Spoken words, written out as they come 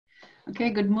Okay,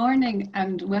 good morning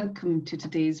and welcome to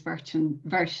today's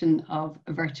version of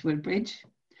a Virtual Bridge.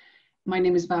 My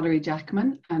name is Valerie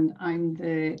Jackman and I'm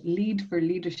the lead for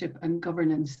leadership and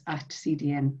governance at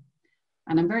CDN.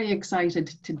 And I'm very excited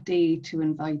today to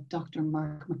invite Dr.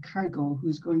 Mark McKergow,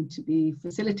 who's going to be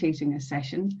facilitating a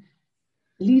session,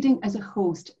 Leading as a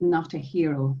Host, Not a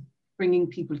Hero, bringing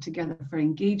people together for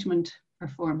engagement,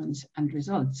 performance and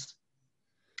results.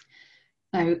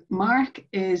 Now, Mark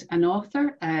is an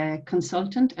author, a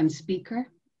consultant and speaker,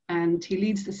 and he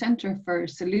leads the Centre for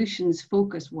Solutions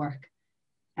Focus Work,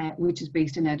 which is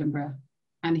based in Edinburgh.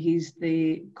 And he's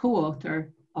the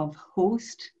co-author of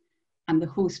Host and the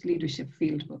Host Leadership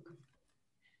Fieldbook.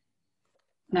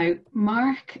 Now,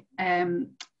 Mark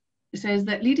says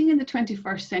that leading in the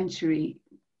 21st century,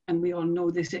 and we all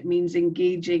know this, it means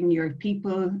engaging your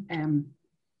people,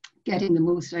 getting the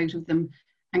most out of them,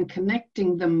 and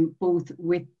connecting them both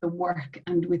with the work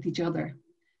and with each other.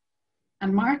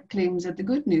 And Mark claims that the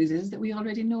good news is that we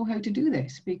already know how to do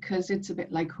this because it's a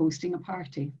bit like hosting a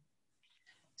party.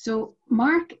 So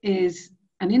Mark is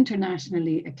an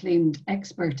internationally acclaimed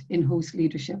expert in host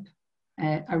leadership,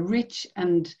 a rich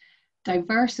and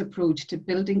diverse approach to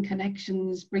building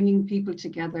connections, bringing people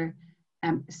together,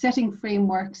 setting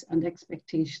frameworks and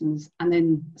expectations, and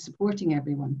then supporting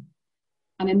everyone.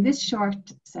 And in this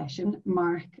short session,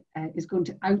 Mark is going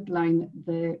to outline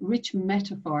the rich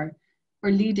metaphor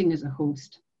for leading as a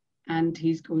host. And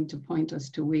he's going to point us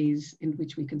to ways in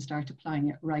which we can start applying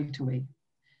it right away.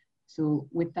 So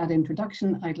with that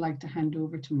introduction, I'd like to hand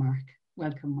over to Mark.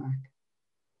 Welcome, Mark.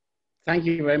 Thank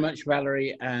you very much,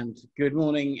 Valerie, and good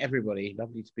morning, everybody.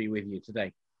 Lovely to be with you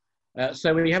today.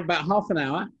 So we have about half an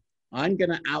hour. I'm going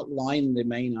to outline the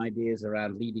main ideas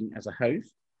around leading as a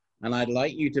host. And I'd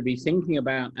like you to be thinking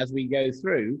about, as we go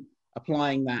through,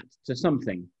 applying that to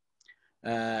something.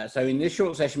 So in this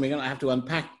short session, we're going to have to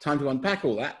unpack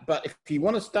all that. But if you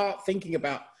want to start thinking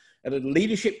about a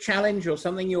leadership challenge or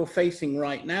something you're facing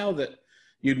right now that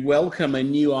you'd welcome a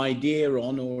new idea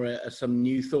on or some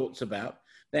new thoughts about,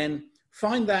 then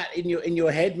find that in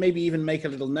your head, maybe even make a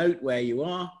little note where you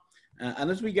are.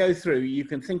 And as we go through, you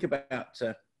can think about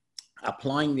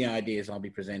applying the ideas I'll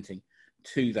be presenting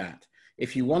to that.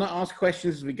 If you want to ask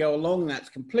questions as we go along, that's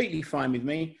completely fine with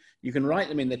me. You can write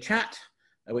them in the chat,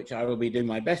 which I will be doing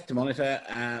my best to monitor,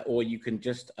 or you can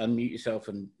just unmute yourself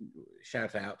and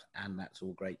shout out, and that's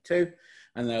all great too.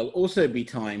 And there'll also be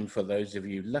time for those of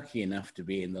you lucky enough to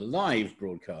be in the live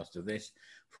broadcast of this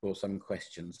for some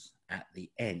questions at the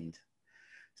end.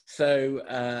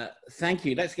 So thank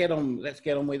you. Let's get on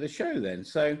with the show then.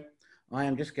 So I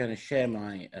am just going to share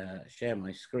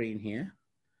my screen here.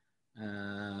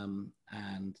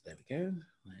 And there we go,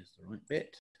 there's the right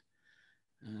bit,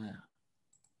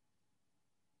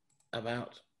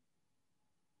 about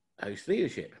host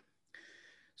leadership.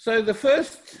 So the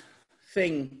first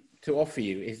thing to offer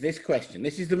you is this question.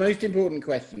 This is the most important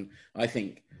question, I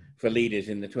think, for leaders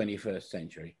in the 21st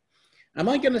century. Am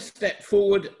I going to step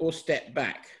forward or step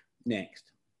back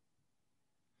next?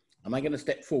 Am I going to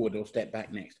step forward or step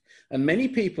back next? And many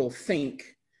people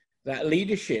think that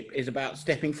leadership is about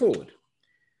stepping forward.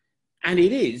 And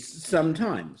it is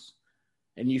sometimes.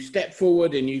 And you step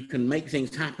forward and you can make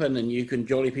things happen and you can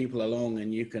jolly people along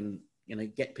and you can,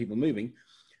 get people moving.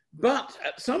 But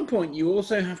at some point, you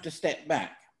also have to step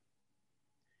back.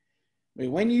 I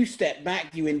mean, when you step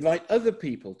back, you invite other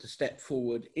people to step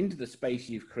forward into the space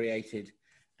you've created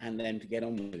and then to get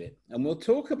on with it. And we'll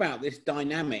talk about this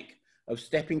dynamic of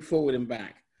stepping forward and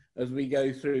back as we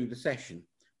go through the session.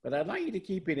 But I'd like you to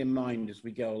keep it in mind as we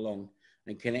go along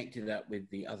and connect it up with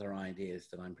the other ideas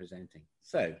that I'm presenting.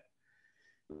 So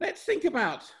let's think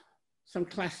about some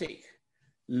classic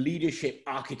leadership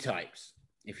archetypes,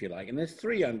 if you like. And there's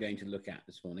three I'm going to look at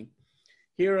this morning: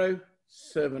 hero,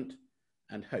 servant,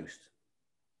 and host.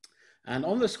 And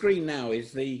on the screen now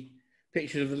is the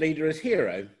picture of the leader as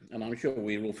hero. And I'm sure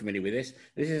we're all familiar with this.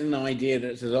 This is an idea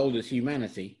that's as old as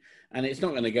humanity, and it's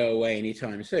not going to go away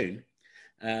anytime soon.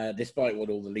 Despite what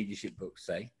all the leadership books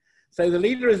say. So the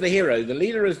leader is the hero. The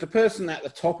leader is the person at the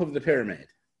top of the pyramid.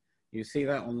 You see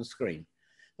that on the screen.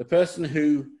 The person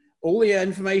who all the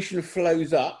information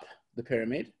flows up the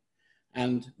pyramid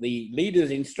and the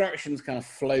leader's instructions kind of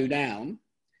flow down.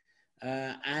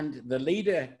 And the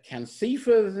leader can see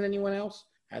further than anyone else,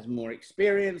 has more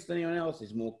experience than anyone else,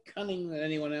 is more cunning than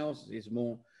anyone else, is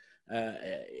more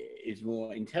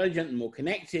intelligent and more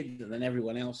connected than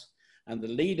everyone else. And the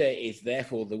leader is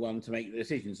therefore the one to make the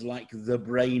decisions, like the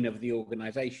brain of the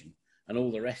organization. And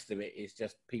all the rest of it is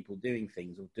just people doing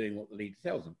things or doing what the leader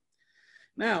tells them.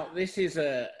 Now, this is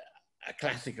a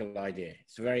classical idea.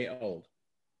 It's very old.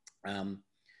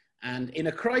 And in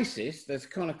a crisis, it's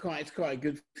quite a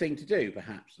good thing to do,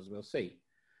 perhaps, as we'll see.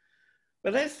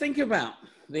 But let's think about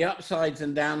the upsides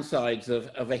and downsides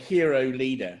of a hero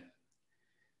leader.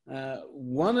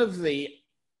 One of the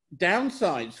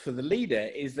downsides for the leader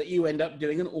is that you end up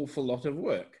doing an awful lot of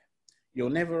work. You're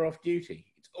never off duty.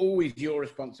 It's always your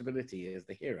responsibility as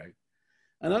the hero.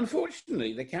 And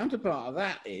unfortunately, the counterpart of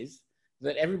that is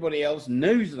that everybody else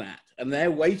knows that and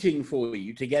they're waiting for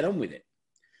you to get on with it.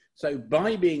 So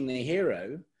by being the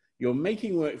hero, you're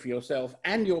making work for yourself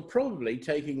and you're probably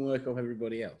taking work off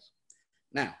everybody else.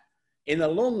 Now, in the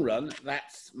long run,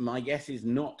 that's, my guess, is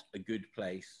not a good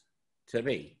place to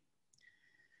be.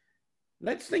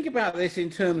 Let's think about this in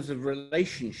terms of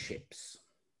relationships.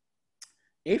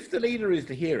 If the leader is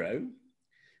the hero,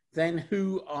 then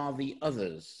who are the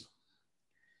others?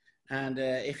 And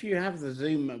if you have the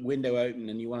Zoom window open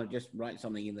and you want to just write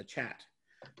something in the chat,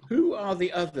 who are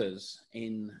the others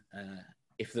in,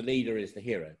 if the leader is the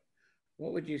hero?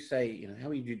 What would you say, how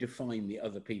would you define the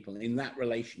other people in that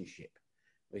relationship?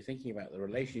 We're thinking about the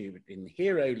relationship between the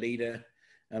hero, leader,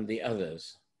 and the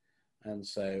others. And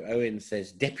so Owen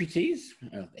says deputies,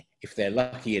 if they're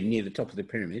lucky and near the top of the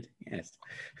pyramid, yes.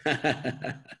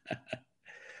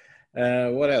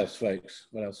 What else, folks?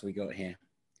 What else have we got here?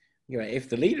 If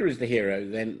the leader is the hero,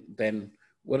 then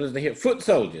what is the hero? Foot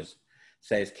soldiers,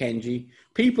 says Kenji.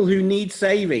 People who need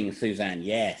saving, Suzanne.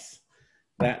 Yes,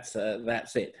 that's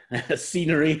it.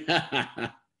 Scenery.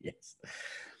 Yes.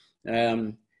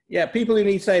 Yeah, people who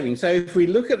need saving. So if we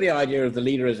look at the idea of the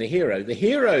leader as a hero, the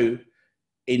hero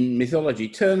in mythology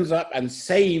turns up and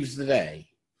saves the day.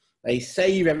 They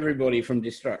save everybody from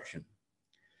destruction.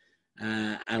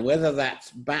 And whether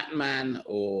that's Batman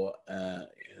or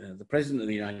the President of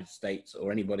the United States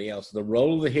or anybody else, the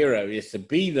role of the hero is to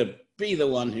be the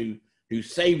one who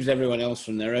saves everyone else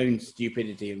from their own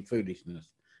stupidity and foolishness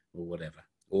or whatever,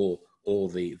 or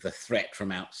the threat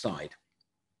from outside.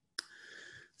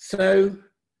 So,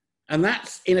 and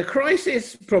that's in a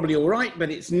crisis probably all right, but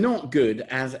it's not good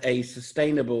as a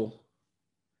sustainable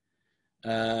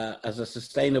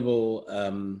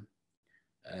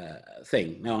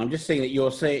thing. Now, I'm just saying that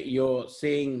you're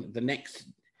seeing the next.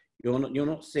 You're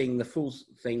not seeing the full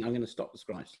thing. I'm going to stop the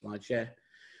slide share.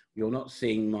 You're not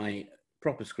seeing my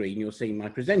proper screen. You're seeing my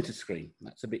presenter screen.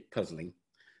 That's a bit puzzling.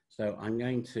 So I'm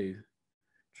going to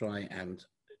try and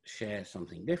share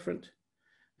something different.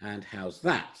 And how's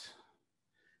that?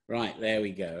 Right, there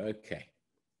we go. Okay.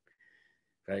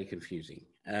 Very confusing.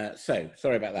 So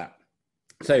sorry about that.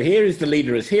 So here is the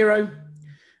leader as hero,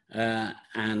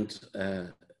 and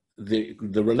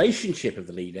the relationship of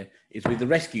the leader is with the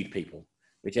rescued people,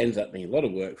 which ends up being a lot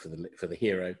of work for the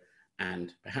hero,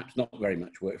 and perhaps not very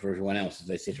much work for everyone else as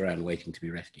they sit around waiting to be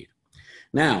rescued.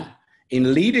 Now,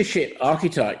 in leadership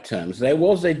archetype terms, there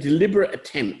was a deliberate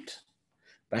attempt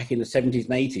back in the 70s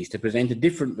and 80s to present a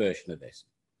different version of this.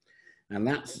 And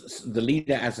that's the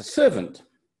leader as a servant.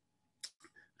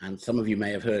 And some of you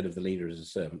may have heard of the leader as a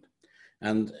servant.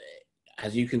 And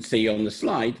as you can see on the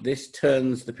slide, this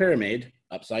turns the pyramid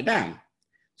upside down.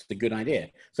 It's a good idea.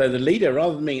 So the leader,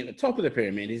 rather than being at the top of the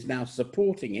pyramid, is now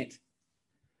supporting it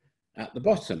at the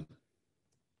bottom.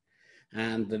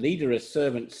 And the leader as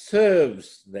servant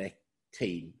serves their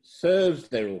team, serves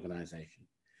their organization,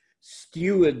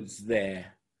 stewards their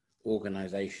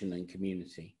organization and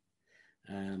community.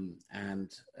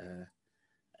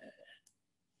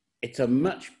 It's a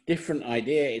much different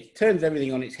idea. It turns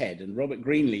everything on its head. And Robert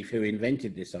Greenleaf, who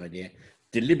invented this idea,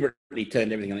 deliberately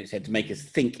turned everything on its head to make us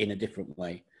think in a different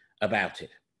way about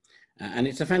it. And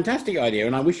it's a fantastic idea,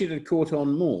 and I wish it had caught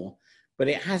on more, but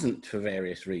it hasn't for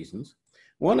various reasons.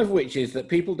 One of which is that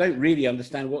people don't really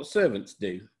understand what servants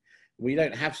do. We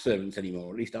don't have servants anymore,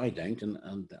 or at least I don't,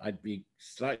 and I'd be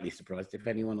slightly surprised if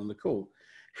anyone on the call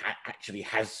actually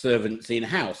has servants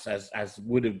in-house, as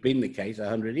would have been the case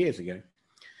 100 years ago.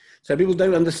 So people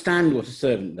don't understand what a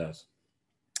servant does.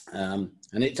 And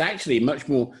it's actually much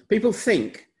more, people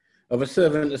think of a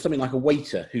servant as something like a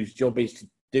waiter whose job is to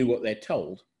do what they're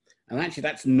told. And actually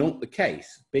that's not the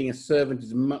case. Being a servant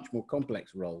is a much more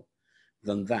complex role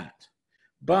than that.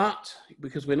 But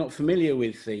because we're not familiar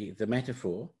with the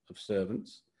metaphor of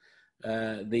servants,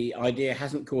 the idea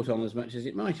hasn't caught on as much as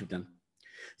it might have done.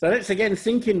 So let's again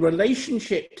think in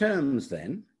relationship terms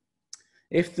then.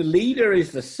 If the leader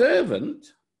is the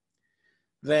servant,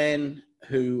 then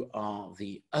who are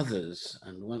the others?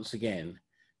 And once again,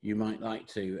 you might like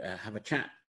to have a chat,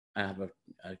 have a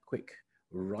quick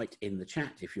write in the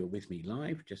chat if you're with me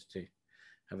live, just to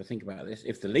have a think about this.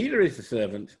 If the leader is the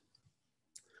servant,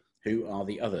 who are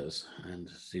the others? And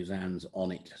Suzanne's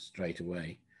on it straight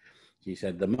away. She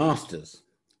said the masters.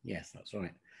 Yes, that's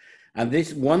right. And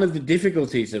this, one of the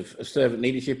difficulties of servant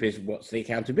leadership is what's the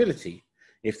accountability?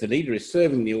 If the leader is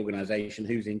serving the organization,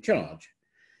 who's in charge?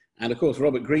 And of course,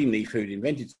 Robert Greenleaf, who'd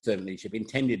invented servant leadership,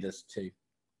 intended us to,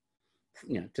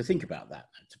 to think about that.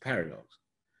 It's a paradox.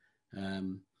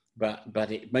 But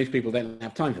most people don't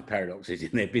have time for paradoxes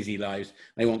in their busy lives.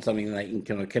 They want something that they can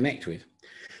kind of connect with.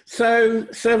 So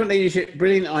servant leadership,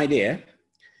 brilliant idea,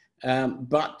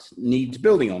 but needs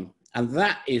building on. And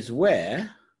that is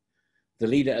where the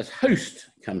leader as host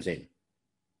comes in.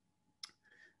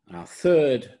 Our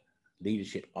third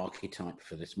leadership archetype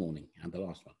for this morning, and the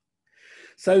last one.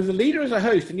 So the leader as a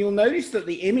host, and you'll notice that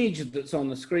the image that's on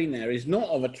the screen there is not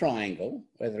of a triangle,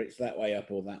 whether it's that way up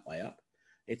or that way up.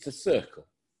 It's a circle.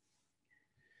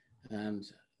 And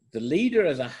the leader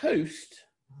as a host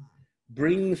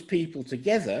brings people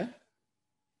together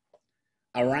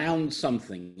around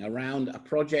something, around a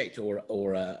project or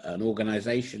an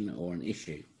organization or an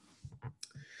issue.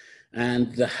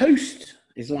 And the host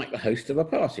is like the host of a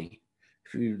party.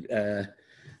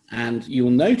 And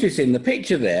you'll notice in the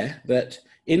picture there that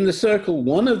in the circle,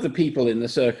 one of the people in the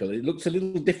circle, it looks a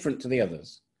little different to the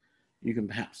others. You can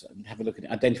perhaps have a look at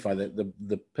it, identify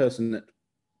the person at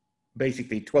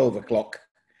basically 12 o'clock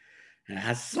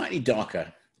has a slightly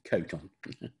darker coat on.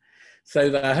 So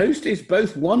the host is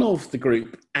both one of the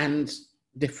group and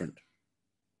different.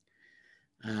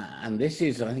 And this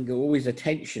is, I think, always a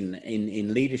tension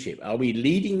in leadership. Are we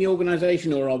leading the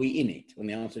organization or are we in it? And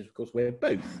the answer is, of course, we're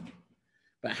both.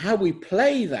 But how we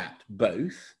play that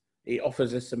both, it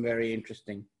offers us some very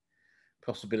interesting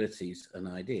possibilities and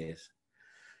ideas.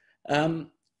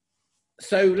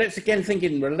 So let's again think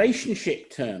in relationship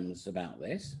terms about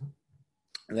this.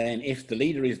 Then if the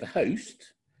leader is the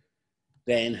host,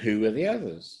 then who are the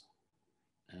others?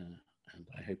 And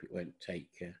I hope it won't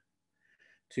take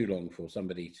too long for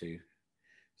somebody to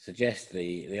suggest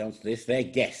the answer to this. They're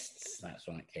guests. That's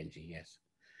right, Kenji, yes.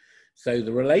 So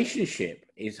the relationship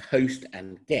is host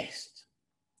and guest.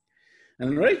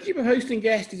 And the relationship of host and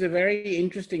guest is a very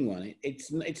interesting one.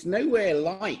 It's nowhere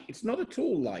like, it's not at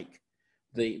all like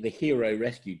the hero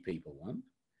rescued people one.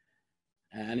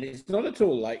 And it's not at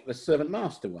all like the servant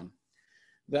master one.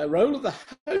 The role of the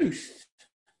host,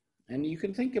 and you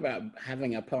can think about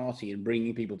having a party and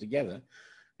bringing people together,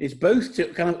 is both to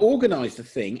kind of organize the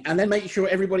thing and then make sure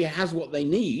everybody has what they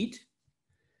need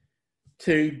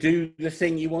to do the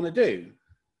thing you want to do.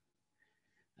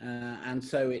 And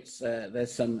so it's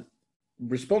there's some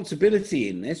responsibility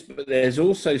in this, but there's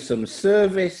also some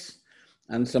service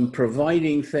and some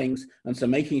providing things and some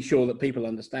making sure that people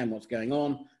understand what's going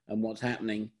on and what's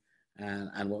happening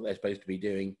and what they're supposed to be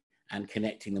doing and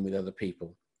connecting them with other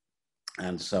people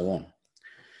and so on.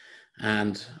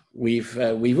 And we've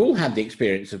all had the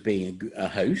experience of being a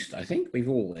host, I think. We've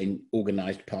all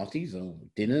organized parties or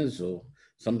dinners or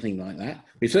something like that.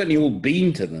 We've certainly all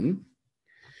been to them.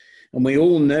 And we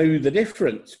all know the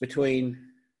difference between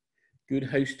good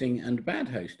hosting and bad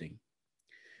hosting.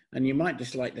 And you might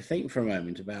just like to think for a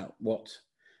moment about what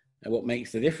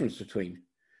makes the difference between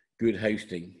good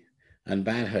hosting and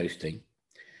bad hosting.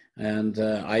 And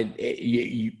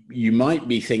you might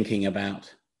be thinking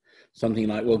about something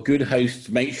like, well, good hosts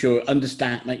make sure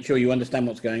you understand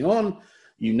what's going on.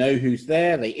 You know who's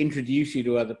there. They introduce you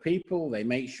to other people. They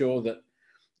make sure that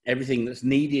everything that's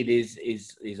needed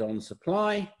is on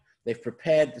supply. They've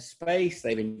prepared the space.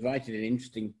 They've invited an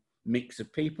interesting mix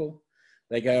of people.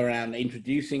 They go around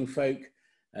introducing folk,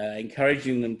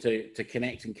 encouraging them to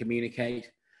connect and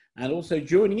communicate, and also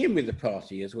joining in with the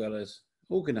party as well as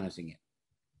organizing it.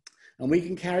 And we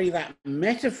can carry that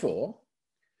metaphor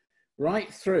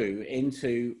right through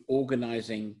into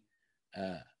organizing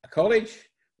a college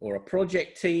or a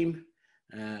project team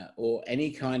or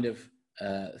any kind of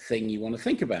thing you want to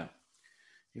think about.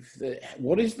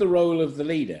 What is the role of the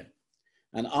leader?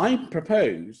 And I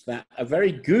propose that a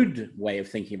very good way of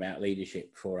thinking about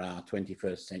leadership for our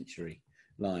 21st century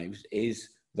lives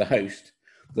is the host,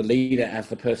 the leader as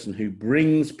the person who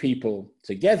brings people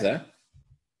together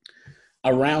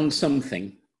around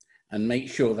something and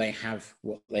makes sure they have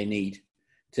what they need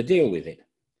to deal with it,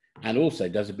 and also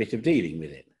does a bit of dealing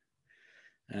with it.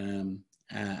 And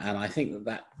I think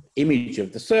that image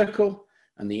of the circle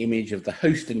and the image of the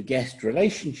host and guest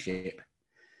relationship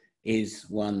is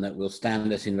one that will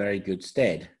stand us in very good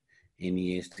stead in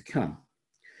years to come.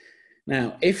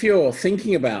 Now, if you're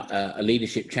thinking about a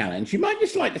leadership challenge, you might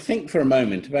just like to think for a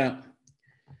moment about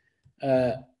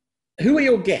who are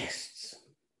your guests?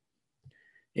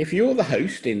 If you're the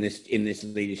host in this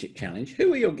leadership challenge,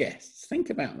 who are your guests? Think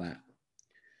about that.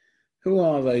 Who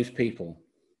are those people,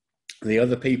 the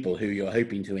other people who you're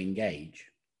hoping to engage?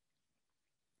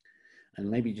 and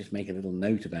maybe just make a little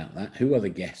note about that. Who are the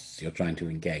guests you're trying to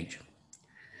engage?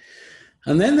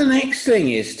 And then the next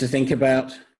thing is to think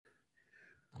about,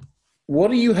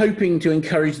 what are you hoping to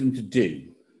encourage them to do?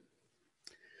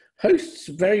 Hosts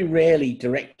very rarely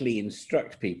directly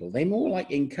instruct people. They more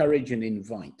like encourage and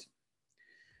invite.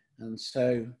 And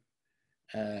so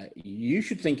you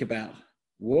should think about,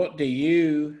 what do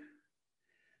you,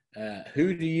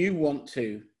 who do you want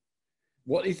to,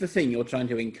 what is the thing you're trying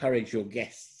to encourage your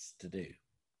guests to do?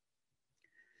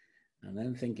 And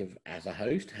then think of, as a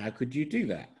host, how could you do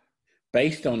that?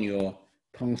 Based on your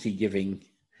party giving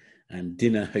and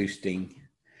dinner hosting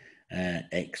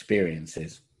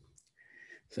experiences.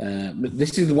 But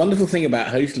this is the wonderful thing about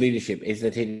host leadership, is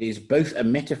that it is both a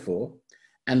metaphor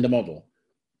and a model.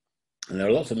 And there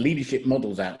are lots of leadership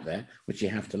models out there which you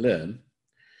have to learn.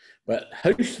 But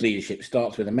host leadership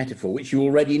starts with a metaphor, which you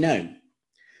already know.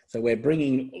 So we're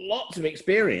bringing lots of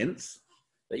experience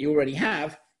that you already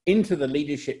have into the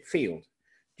leadership field,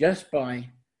 just by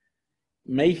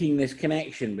making this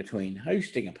connection between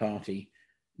hosting a party,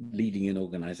 leading an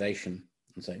organization,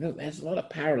 and saying, look, there's a lot of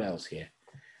parallels here.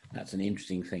 That's an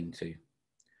interesting thing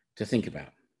to think about.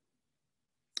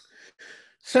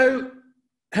 So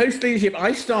host leadership,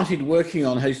 I started working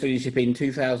on host leadership in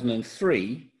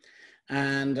 2003,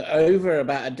 and over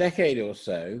about a decade or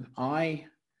so, I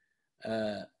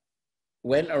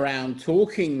went around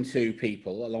talking to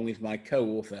people, along with my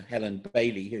co-author, Helen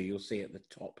Bailey, who you'll see at the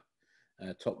top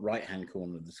right-hand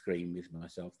corner of the screen with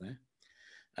myself there.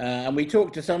 And we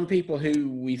talked to some people who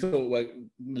we thought were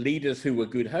leaders who were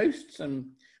good hosts, and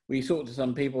we talked to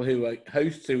some people who were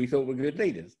hosts who we thought were good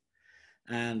leaders.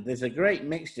 And there's a great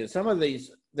mixture. Some of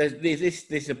these,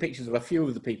 these are pictures of a few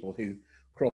of the people who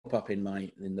crop up in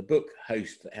the book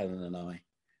Host that Helen and I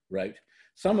wrote.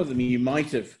 Some of them you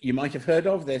might have heard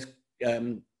of. There's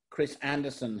Chris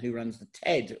Anderson, who runs the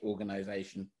TED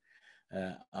organization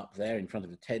up there in front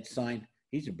of the TED sign.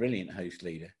 He's a brilliant host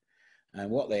leader. And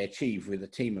what they achieve with a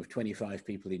team of 25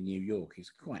 people in New York is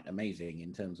quite amazing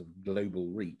in terms of global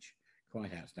reach,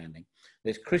 quite outstanding.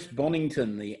 There's Chris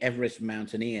Bonington, the Everest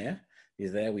mountaineer,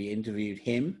 is there. We interviewed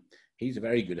him. He's a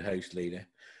very good host leader.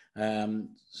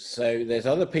 So there's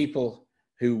other people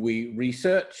who we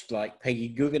researched, like Peggy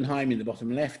Guggenheim in the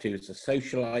bottom left, who's a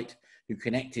socialite who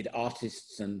connected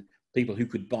artists and people who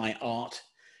could buy art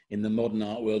in the modern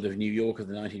art world of New York of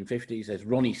the 1950s. There's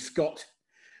Ronnie Scott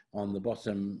on the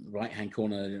bottom right-hand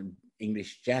corner,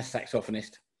 English jazz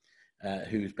saxophonist,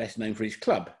 who's best known for his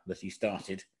club that he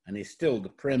started and is still the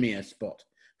premier spot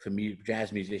for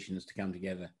jazz musicians to come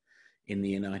together in the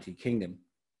United Kingdom.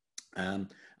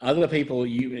 Other people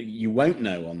you won't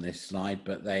know on this slide,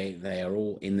 but they are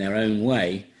all in their own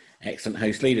way excellent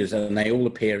host leaders, and they all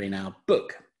appear in our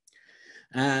book.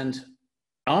 And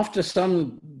after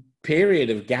some period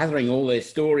of gathering all their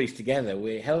stories together,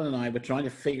 Helen and I were trying to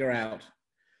figure out,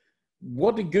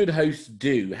 what do good hosts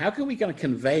do? How can we kind of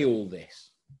convey all this?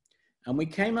 And we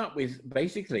came up with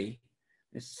basically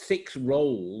 6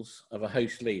 roles of a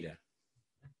host leader.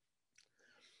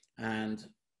 And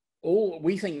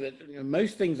we think that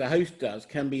most things a host does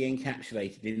can be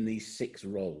encapsulated in these 6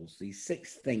 roles, these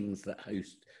 6 things that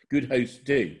good hosts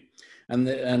do.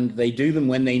 And they do them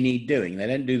when they need doing. They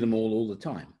don't do them all the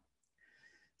time.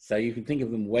 So you can think of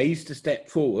them ways to step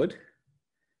forward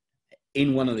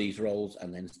in one of these roles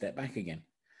and then step back again.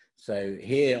 So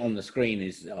here on the screen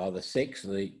are the 6.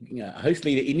 A host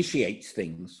leader initiates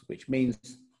things, which means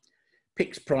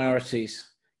picks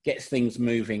priorities, gets things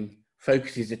moving,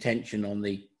 focuses attention on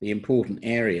the important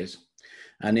areas.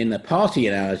 And in the party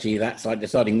analogy, that's like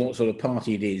deciding what sort of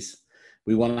party it is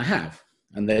we want to have.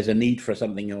 And there's a need for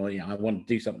something, or I want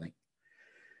to do something.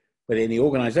 But in the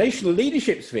organizational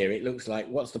leadership sphere, it looks like,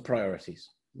 what's the priorities?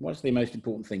 What's the most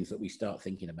important things that we start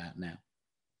thinking about now?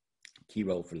 Key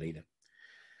role for a leader.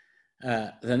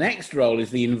 The next role is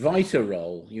the inviter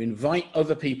role. You invite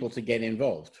other people to get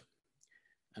involved.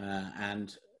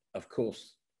 And of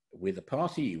course, with a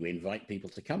party, you invite people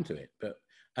to come to it. But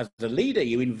as a leader,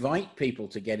 you invite people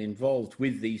to get involved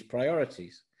with these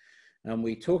priorities. And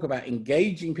we talk about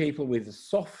engaging people with the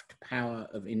soft power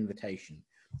of invitation.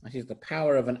 That is the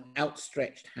power of an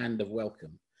outstretched hand of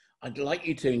welcome. I'd like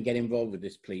you to get involved with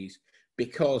this, please,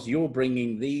 because you're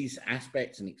bringing these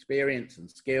aspects and experience and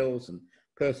skills and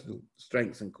personal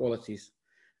strengths and qualities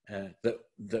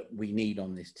that we need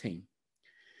on this team.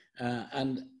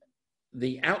 And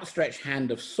the outstretched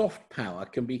hand of soft power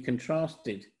can be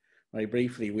contrasted very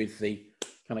briefly with the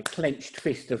kind of clenched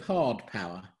fist of hard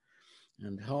power.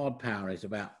 And hard power is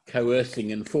about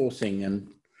coercing and forcing and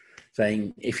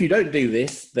saying, if you don't do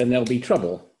this, then there'll be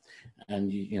trouble.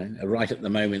 And right at the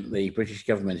moment, the British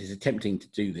government is attempting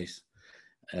to do this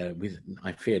with,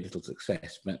 I fear, little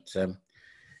success. But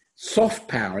soft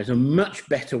power is a much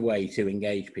better way to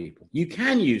engage people. You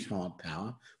can use hard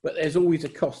power, but there's always a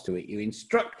cost to it. You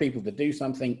instruct people to do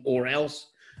something or else,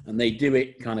 and they do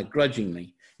it kind of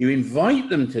grudgingly. You invite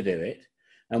them to do it,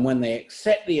 and when they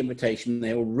accept the invitation,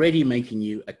 they're already making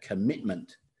you a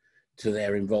commitment to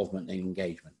their involvement and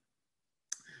engagement.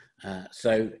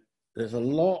 So there's a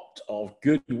lot of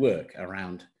good work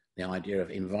around the idea of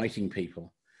inviting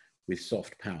people with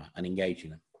soft power and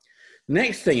engaging them.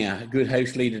 Next thing a good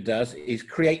host leader does is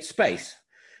create space.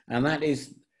 And that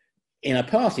is, in a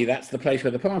party, that's the place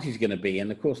where the party is going to be.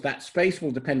 And of course, that space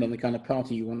will depend on the kind of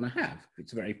party you want to have. If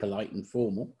it's very polite and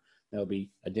formal, there'll be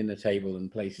a dinner table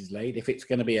and places laid. If it's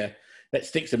going to be let's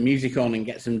stick some music on and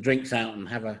get some drinks out and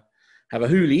have a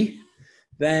hoolie,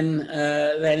 then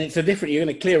it's a different, you're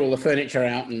going to clear all the furniture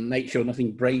out and make sure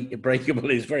nothing breakable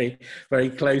is very, very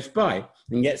close by,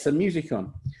 and get some music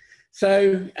on.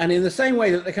 So, and in the same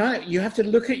way that you have to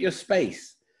look at your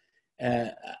space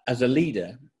as a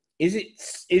leader.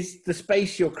 Is the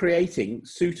space you're creating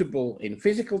suitable in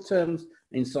physical terms,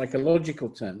 in psychological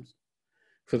terms,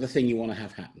 for the thing you want to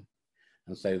have happen?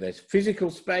 And so there's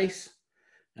physical space,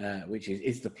 which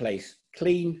is the place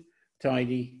clean,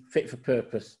 tidy, fit for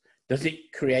purpose? Does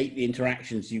it create the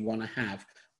interactions you want to have?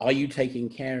 Are you taking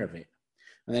care of it?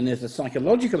 And then there's a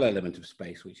psychological element of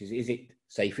space, which is it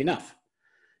safe enough?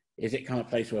 Is it kind of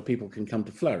place where people can come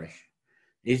to flourish?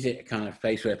 Is it a kind of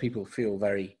place where people feel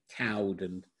very cowed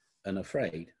and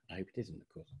afraid? I hope it isn't, of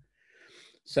course.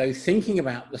 So thinking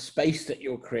about the space that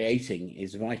you're creating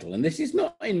is vital. And this is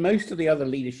not in most of the other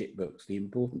leadership books, the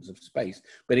importance of space,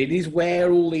 but it is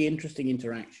where all the interesting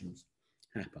interactions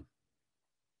happen.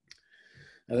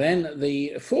 And then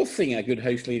the fourth thing a good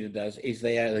host leader does is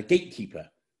they are the gatekeeper.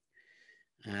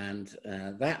 And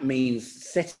that means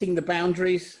setting the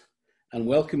boundaries and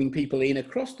welcoming people in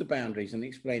across the boundaries and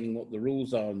explaining what the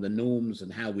rules are and the norms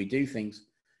and how we do things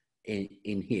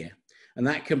in here. And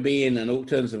that can be in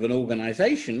terms of an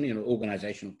organization,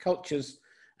 organizational cultures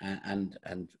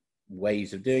and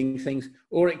ways of doing things,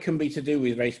 or it can be to do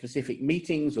with very specific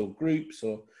meetings or groups,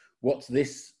 or what's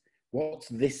this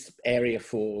area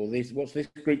for, or what's this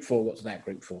group for, what's that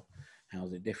group for,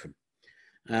 how's it different?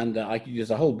 And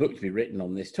there's a whole book to be written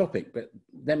on this topic, but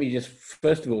let me just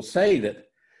first of all say that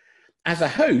as a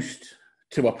host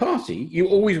to a party, you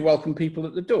always welcome people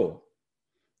at the door.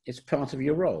 It's part of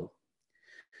your role.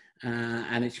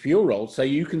 And it's for your role, so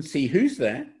you can see who's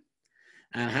there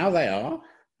and how they are,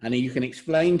 and you can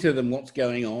explain to them what's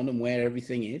going on and where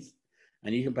everything is,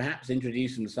 and you can perhaps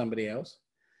introduce them to somebody else,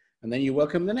 and then you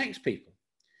welcome the next people.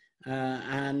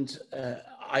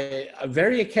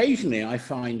 Very occasionally I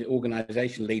find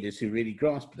organization leaders who really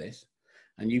grasp this,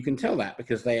 and you can tell that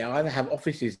because they either have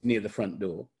offices near the front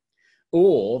door,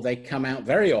 or they come out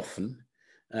very often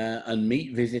and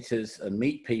meet visitors and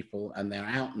meet people, and they're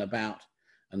out and about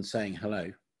and saying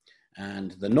hello.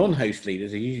 And the non-host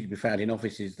leaders are usually to be found in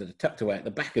offices that are tucked away at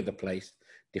the back of the place,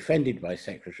 defended by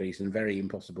secretaries and very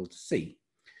impossible to see.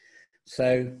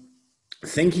 So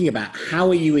thinking about how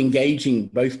are you engaging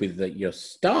both with your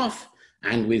staff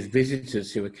and with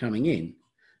visitors who are coming in,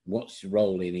 what's your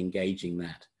role in engaging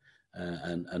that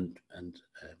and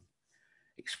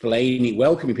explaining,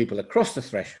 welcoming people across the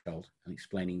threshold and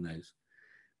explaining those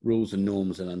rules and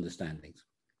norms and understandings.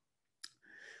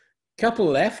 Couple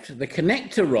left. The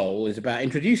connector role is about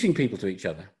introducing people to each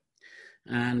other.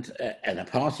 And at a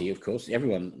party, of course,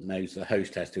 everyone knows the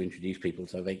host has to introduce people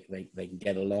so they can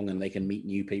get along and they can meet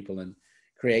new people and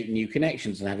create new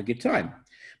connections and have a good time.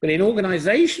 But in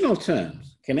organizational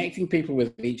terms, connecting people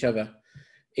with each other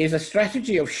is a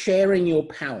strategy of sharing your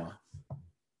power.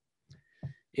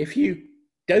 If you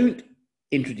don't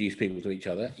introduce people to each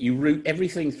other, you route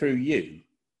everything through you.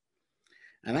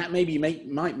 And that maybe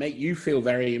might make you feel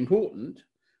very important,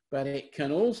 but it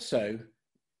can also,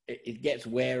 it gets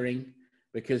wearing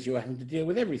because you're having to deal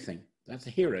with everything. That's a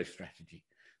hero strategy.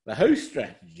 The host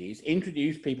strategy is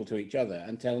introduce people to each other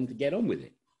and tell them to get on with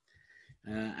it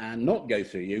and not go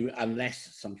through you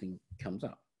unless something comes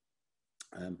up.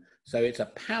 So it's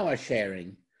a power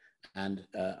sharing and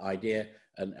idea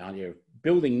of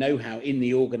building know-how in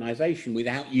the organization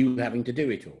without you having to do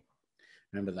it all.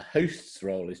 Remember, the host's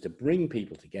role is to bring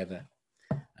people together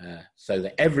so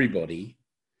that everybody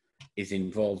is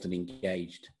involved and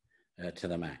engaged to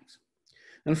the max.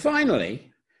 And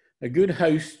finally, a good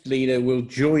host leader will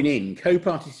join in,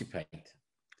 co-participate.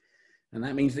 And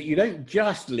that means that you don't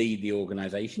just lead the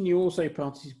organization, you also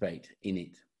participate in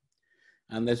it.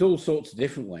 And there's all sorts of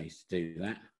different ways to do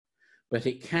that, but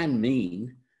it can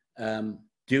mean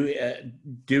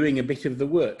doing a bit of the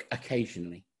work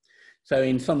occasionally. So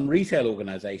in some retail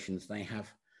organizations, they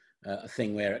have a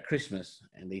thing where at Christmas,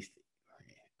 at least,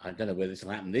 I don't know whether this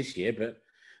will happen this year, but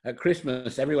at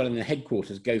Christmas, everyone in the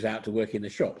headquarters goes out to work in the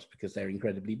shops because they're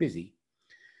incredibly busy.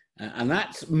 And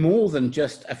that's more than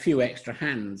just a few extra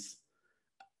hands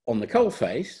on the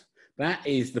coalface. That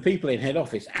is the people in head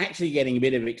office actually getting a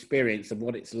bit of experience of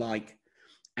what it's like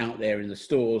out there in the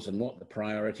stores and what the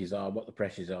priorities are, what the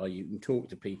pressures are. You can talk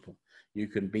to people, you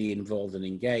can be involved and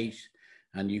engaged,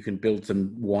 and you can build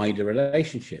some wider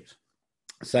relationships.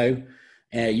 So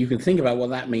you can think about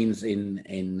what that means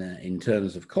in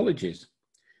terms of colleges,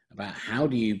 about how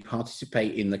do you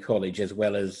participate in the college as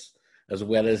well as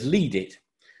lead it.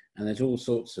 And there's all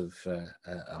sorts of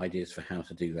ideas for how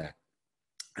to do that.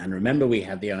 And remember, we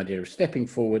had the idea of stepping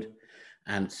forward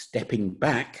and stepping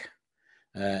back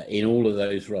in all of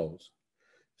those roles.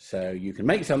 So you can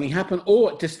make something happen,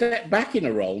 or to step back in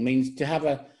a role means to have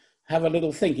a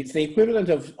little think. It's the equivalent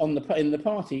of in the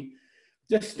party,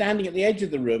 just standing at the edge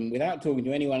of the room without talking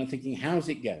to anyone and thinking, how's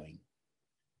it going?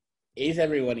 Is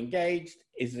everyone engaged?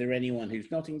 Is there anyone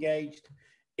who's not engaged?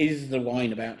 Is the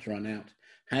wine about to run out?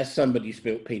 Has somebody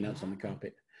spilt peanuts on the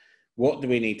carpet? What do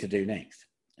we need to do next?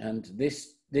 And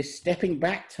this stepping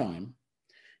back time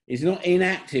is not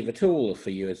inactive at all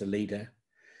for you as a leader.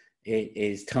 It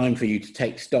is time for you to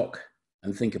take stock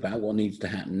and think about what needs to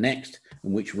happen next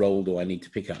and which role do I need to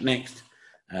pick up next,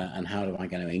 and how am I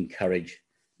going to encourage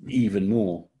even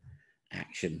more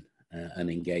action and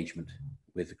engagement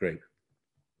with the group.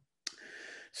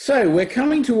 So we're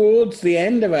coming towards the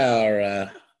end of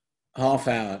our half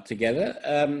hour together.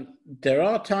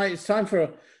 It's time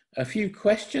for a few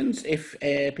questions. If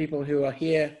people who are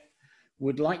here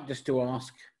would like just to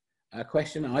ask a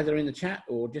question, either in the chat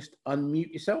or just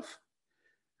unmute yourself,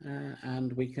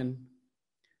 and we can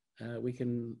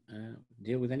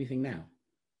deal with anything now.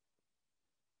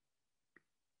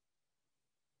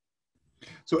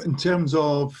 So in terms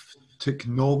of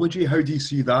technology, how do you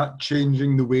see that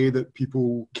changing the way that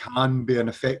people can be an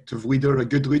effective leader, a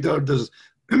good leader? Does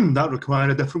that require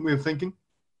a different way of thinking?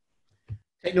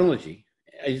 Technology?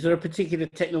 Is there a particular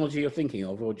technology you're thinking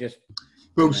of, or just?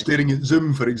 Well, staring at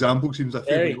Zoom, for example, seems a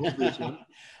fairly obvious one.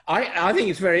 I think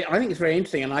it's very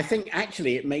interesting, and I think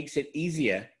actually it makes it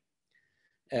easier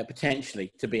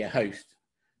potentially to be a host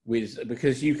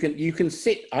because you can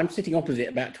sit. I'm sitting opposite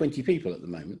about 20 people at the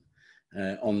moment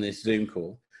on this Zoom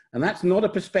call, and that's not a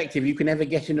perspective you can ever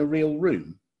get in a real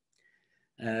room.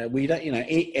 We don't,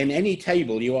 in any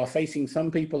table you are facing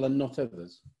some people and not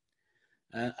others.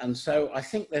 And so I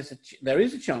think there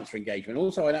is a chance for engagement.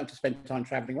 Also, I don't have to spend time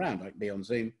traveling around. I can be on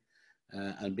Zoom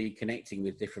and be connecting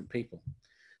with different people.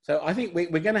 So I think we're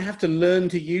going to have to learn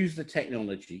to use the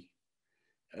technology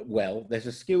well. There's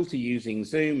a skill to using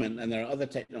Zoom, and there are other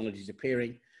technologies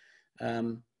appearing.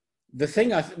 The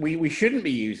thing we shouldn't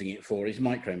be using it for is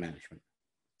micromanagement.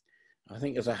 I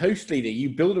think as a host leader, you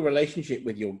build a relationship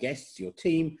with your guests, your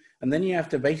team, and then you have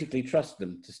to basically trust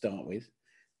them to start with,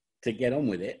 to get on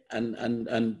with it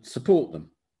and support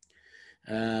them.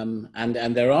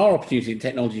 And there are opportunities in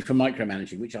technology for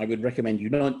micromanaging, which I would recommend you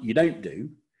don't do,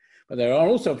 but there are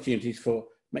also opportunities for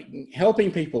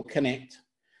helping people connect,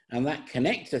 and that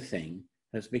connector thing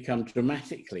has become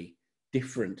dramatically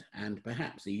different and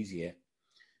perhaps easier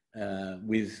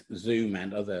with Zoom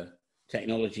and other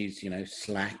technologies,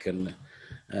 Slack and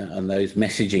those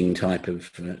messaging type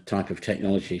of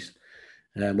technologies,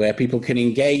 where people can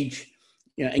engage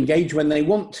when they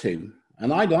want to.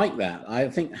 And I like that. I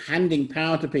think handing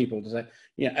power to people to say,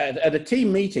 at a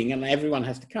team meeting, and everyone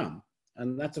has to come,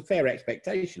 and that's a fair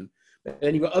expectation. But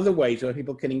then you've got other ways where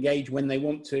people can engage when they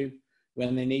want to,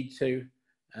 when they need to,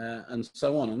 and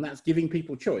so on. And that's giving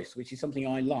people choice, which is something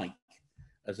I like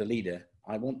as a leader.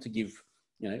 I want to give,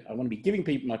 I want to be giving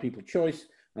my people choice,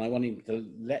 and I want to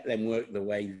let them work the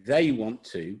way they want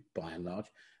to, by and large,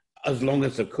 as long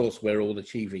as, of course, we're all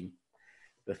achieving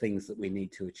the things that we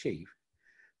need to achieve.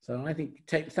 So I think,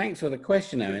 thanks for the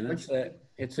question, Owen.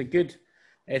 It's a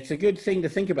good thing to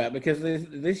think about, because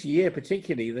this year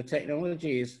particularly, the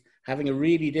technology is having a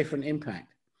really different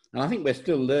impact. And I think we're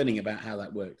still learning about how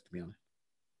that works, to be honest.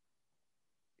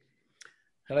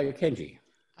 Hello, Kenji.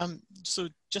 So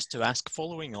just to ask,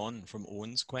 following on from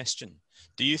Owen's question,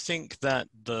 do you think that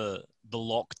the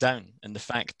lockdown and the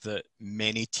fact that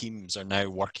many teams are now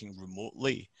working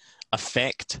remotely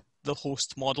affect the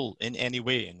host model in any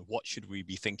way, and what should we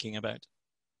be thinking about?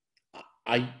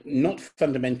 Not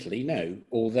fundamentally, no.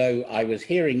 Although I was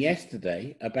hearing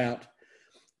yesterday about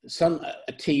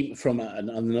a team from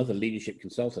another leadership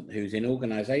consultant who's in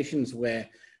organizations where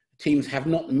teams have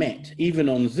not met, even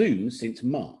on Zoom, since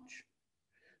March.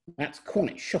 That's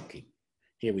quite shocking.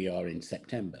 Here we are in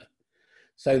September.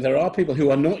 So there are people who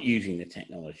are not using the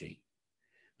technology,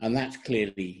 and that's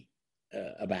clearly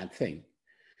a bad thing.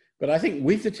 But I think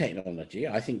with the technology,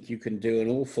 I think you can do an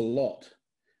awful lot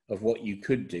of what you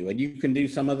could do, and you can do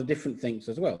some other different things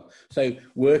as well. So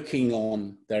working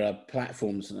on, there are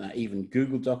platforms, even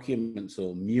Google Documents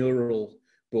or Mural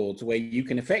boards, where you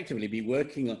can effectively be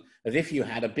working on, as if you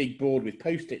had a big board with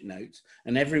post-it notes,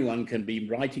 and everyone can be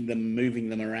writing them, moving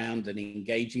them around and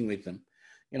engaging with them.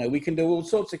 You know, we can do all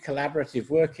sorts of collaborative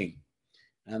working,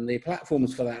 and the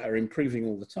platforms for that are improving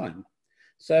all the time.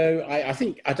 So I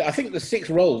think the 6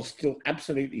 roles still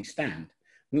absolutely stand.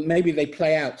 Maybe they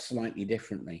play out slightly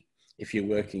differently if you're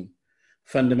working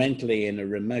fundamentally in a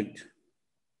remote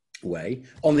way.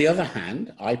 On the other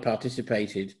hand, I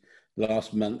participated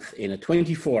last month in a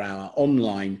 24-hour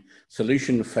online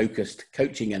solution-focused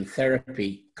coaching and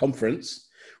therapy conference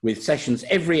with sessions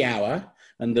every hour,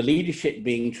 and the leadership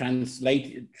being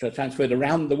transferred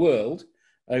around the world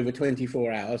over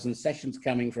 24 hours, and sessions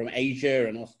coming from Asia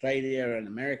and Australia and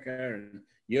America and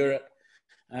Europe,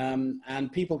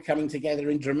 and people coming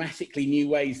together in dramatically new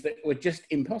ways that were just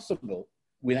impossible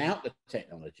without the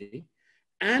technology,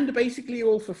 and basically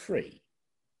all for free.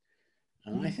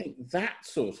 And I think that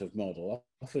sort of model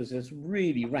offers us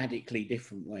really radically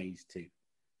different ways to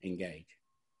engage.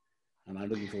 And I'm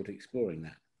looking forward to exploring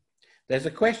that. There's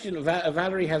a question,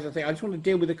 Valerie has a thing. I just want to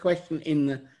deal with a question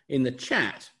in the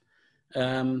chat,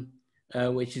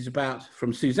 which is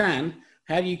from Suzanne.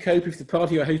 How do you cope if the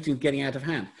party you're hosting is getting out of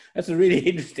hand? That's a really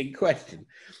interesting question.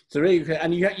 So really,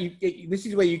 and this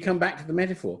is where you come back to the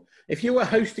metaphor. If you were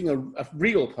hosting a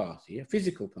real party, a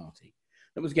physical party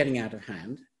that was getting out of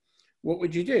hand, what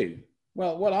would you do?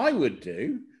 Well, what I would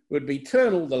do would be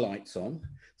turn all the lights on,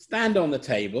 stand on the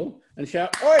table and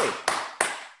shout, "Oi!"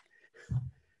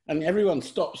 And everyone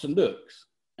stops and looks.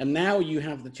 And now you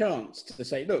have the chance to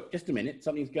say, look, just a minute,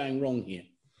 something's going wrong here.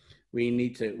 We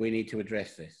need to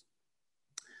address this.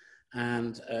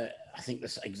 And I think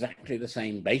that's exactly the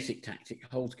same basic tactic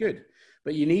holds good.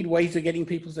 But you need ways of getting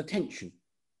people's attention.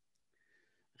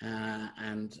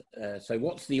 So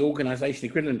what's the organization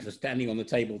equivalent of standing on the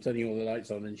table, turning all the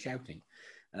lights on and shouting?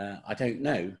 I don't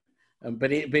know.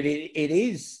 But it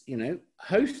is, you know,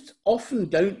 hosts often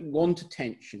don't want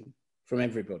attention from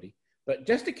everybody, but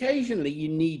just occasionally you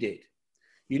need it.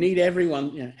 You need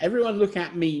everyone, you know, everyone look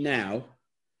at me now,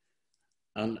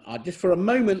 and just for a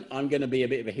moment, I'm going to be a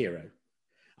bit of a hero.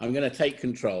 I'm going to take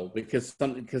control because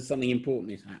something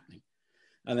important is happening.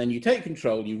 And then you take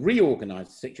control, you reorganize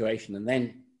the situation, and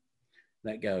then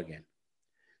let go again.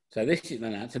 So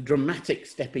that's a dramatic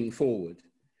stepping forward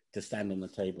to stand on the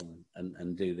table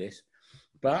and do this.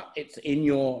 But it's in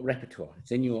your repertoire.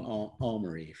 It's in your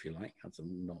armory, if you like. That's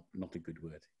not a good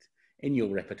word. It's in your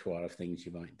repertoire of things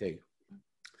you might do.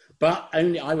 But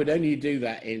I would only do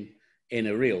that in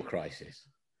a real crisis.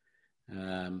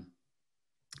 And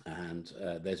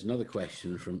there's another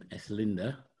question from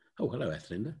Ethelinda. Oh, hello,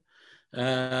 Ethelinda.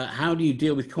 How do you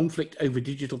deal with conflict over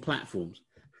digital platforms?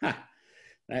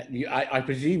 I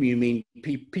presume you mean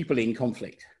people in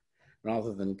conflict,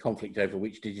 rather than conflict over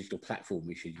which digital platform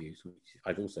we should use, which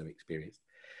I've also experienced.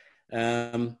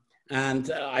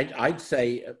 I'd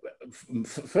say,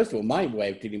 first of all, my way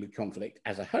of dealing with conflict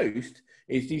as a host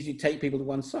is to usually take people to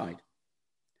one side.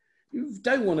 You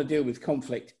don't want to deal with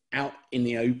conflict out in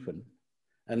the open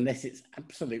unless it's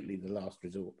absolutely the last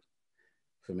resort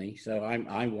for me. So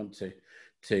I want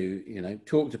to you know,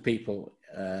 talk to people,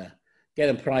 get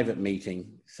a private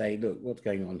meeting, say, look, what's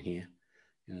going on here?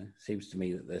 You know, seems to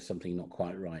me that there's something not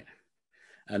quite right,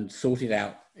 and sort it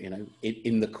out, you know,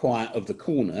 in the quiet of the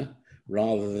corner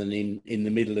rather than in the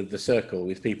middle of the circle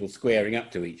with people squaring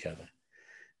up to each other.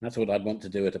 That's what I'd want to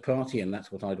do at a party, and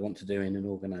that's what I'd want to do in an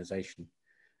organization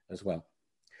as well.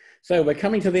 So we're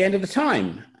coming to the end of the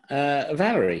time,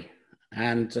 Valerie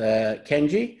and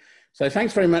Kenji. So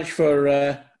thanks very much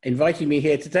for inviting me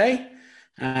here today,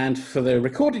 and for the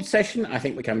recorded session, I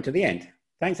think we're coming to the end.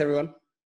 Thanks, everyone.